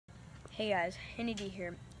Hey guys, Henny D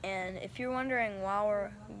here, and if you're wondering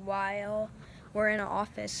why we're in an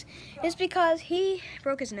office, it's because he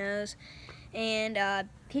broke his nose, and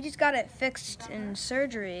he just got it fixed in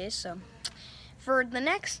surgery. So for the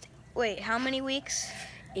next, how many weeks?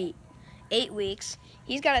 8 weeks.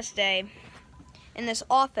 He's got to stay in this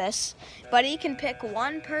office, but he can pick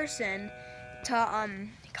one person to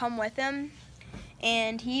come with him,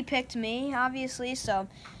 and he picked me, obviously. So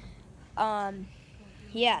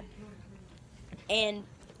yeah. And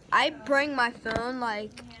I bring my phone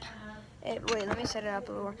wait, let me set it up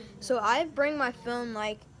a little more. So I bring my phone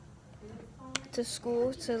to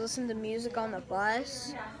school to listen to music on the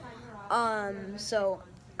bus. So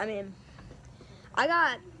I mean, I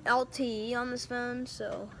got LTE on this phone,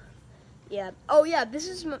 so yeah. Oh yeah, this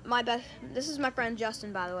is my friend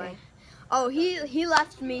Justin, by the way. Oh, he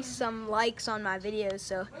left me some likes on my videos,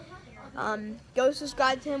 so go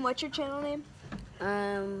subscribe to him. What's your channel name?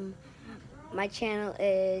 My channel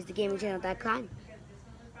is the channel.cline.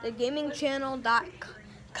 The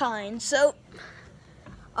channel.cline. So,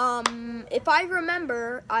 if I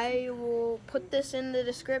remember, I will put this in the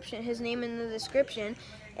description, his name in the description,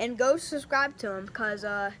 and go subscribe to him, because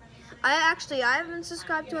I haven't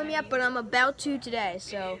subscribed to him yet, but I'm about to today.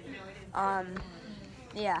 So,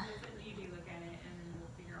 yeah.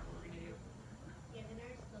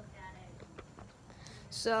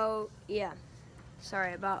 So, yeah.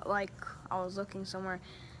 Sorry about I was looking somewhere,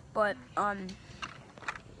 but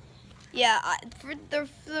yeah. For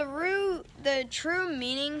the true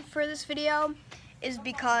meaning for this video is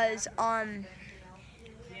because I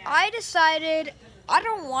decided I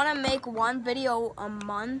don't want to make one video a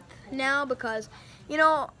month now, because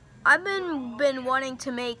I've been wanting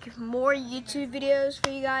to make more YouTube videos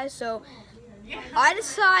for you guys. So I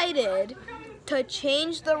decided to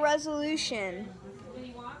change the resolution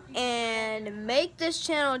and make this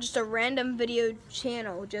channel just a random video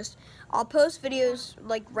channel. I'll post videos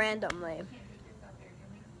randomly.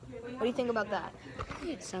 What do you think about that?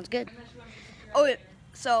 Sounds good. Oh, yeah.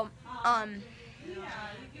 So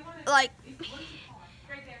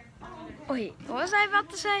wait, what was I about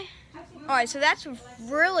to say? All right, so that's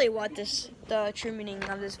really what the true meaning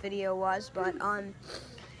of this video was. But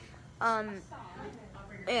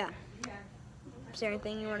yeah. Is there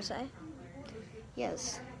anything you want to say?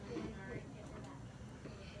 Yes.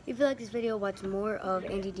 If you like this video, watch more of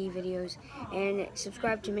Andy D videos and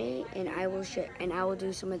subscribe to me, and I will share, and I will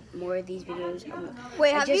do more of these videos.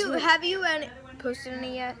 Wait, have you posted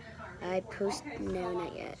any yet? No,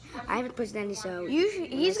 not yet. I haven't posted any, so you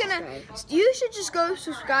should just go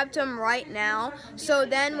subscribe to him right now. So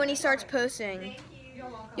then when he starts posting,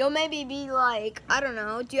 you'll maybe be like, I don't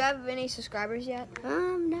know. Do you have any subscribers yet?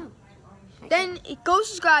 No. Then go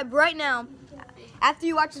subscribe right now. After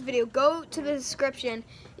you watch this video, go to the description.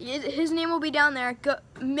 His name will be down there.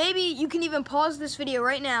 Maybe you can even pause this video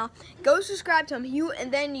right now. Go subscribe to him.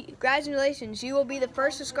 And then congratulations, you will be the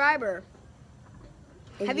first subscriber.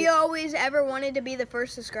 Have you always ever wanted to be the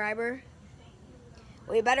first subscriber?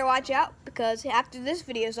 Well, you better watch out, because after this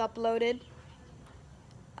video is uploaded,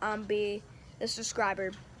 be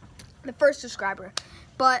the first subscriber.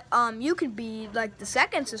 But you could be the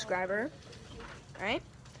second subscriber, right?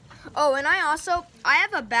 Oh, and I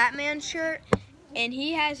have a Batman shirt, and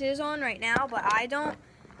he has his on right now, but I don't.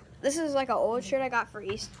 This is an old shirt I got for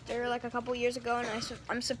Easter a couple years ago, and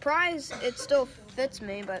I'm surprised it still fits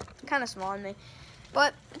me, but kind of small on me.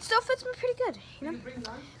 But it still fits me pretty good,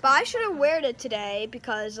 But I should have worn it today,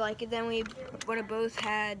 because then we would have both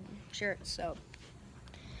had shirts. So.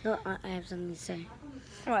 No, I have something to say.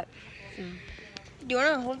 What? Do you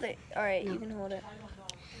want to hold it? All right, no. You can hold it.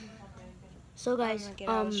 So guys,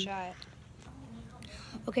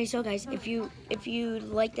 okay, so guys, if you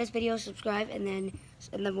like this video, subscribe, and then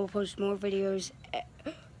we'll post more videos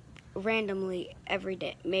randomly every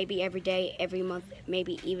day, maybe every day, every month,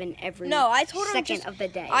 maybe even every second of the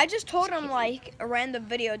day. I just told him a random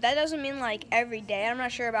video. That doesn't mean every day. I'm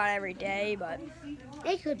not sure about every day, but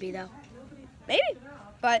it could be though. Maybe.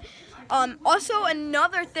 But also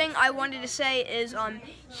another thing I wanted to say is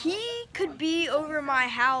he could be over my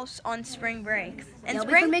house on spring break. And we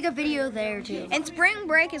can make a video there too. And spring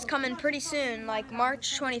break is coming pretty soon,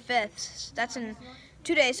 March 25th. That's in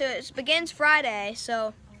 2 days. So it begins Friday.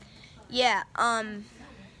 So yeah.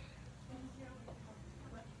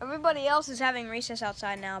 Everybody else is having recess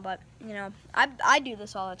outside now, but I do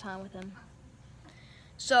this all the time with him.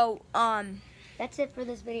 So that's it for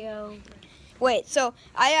this video. Wait, so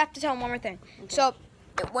I have to tell him one more thing. Okay. So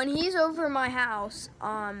when he's over my house,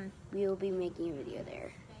 we will be making a video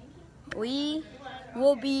there. We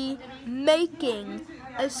will be making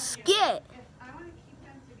a skit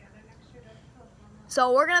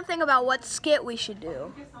So we're gonna think about what skit we should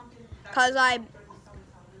do. Cause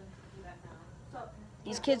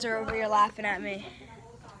these kids are over here laughing at me.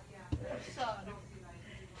 How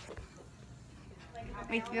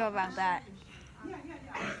do you feel about that?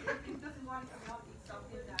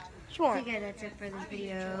 Sure. Okay, that's it for this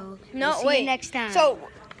video. No, We'll see wait. you next time. So,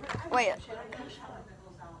 wait.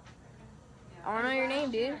 I wanna know your name,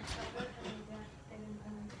 dude.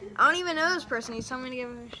 I don't even know this person. He's telling me to give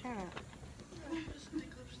him a shout out.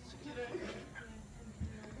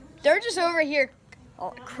 They're just over here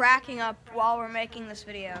cracking up while we're making this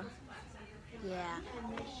video. Yeah.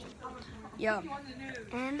 Yo.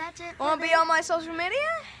 And that's it. Wanna be on my social media?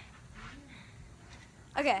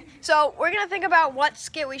 Okay, so we're gonna think about what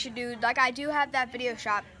skit we should do. Like, I do have that video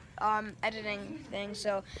shop editing thing,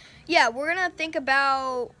 so yeah, we're gonna think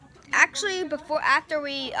about, actually after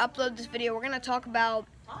we upload this video, we're gonna talk about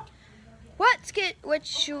what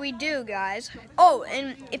should we do, guys. Oh,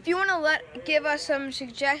 and if you wanna give us some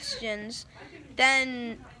suggestions,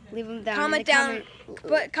 then leave them down. Comment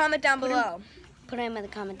down below. Put them in the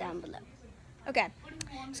comment down below. Okay,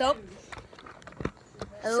 so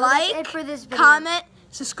That's like, it for this video. comment,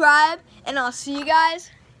 subscribe, and I'll see you guys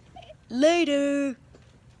later.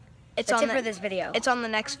 That's it for this video. It's on the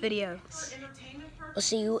next video. We'll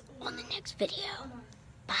see you on the next video.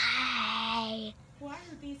 Bye. Why are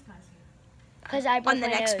these guys here? Because I broke On the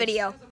my next nose. video.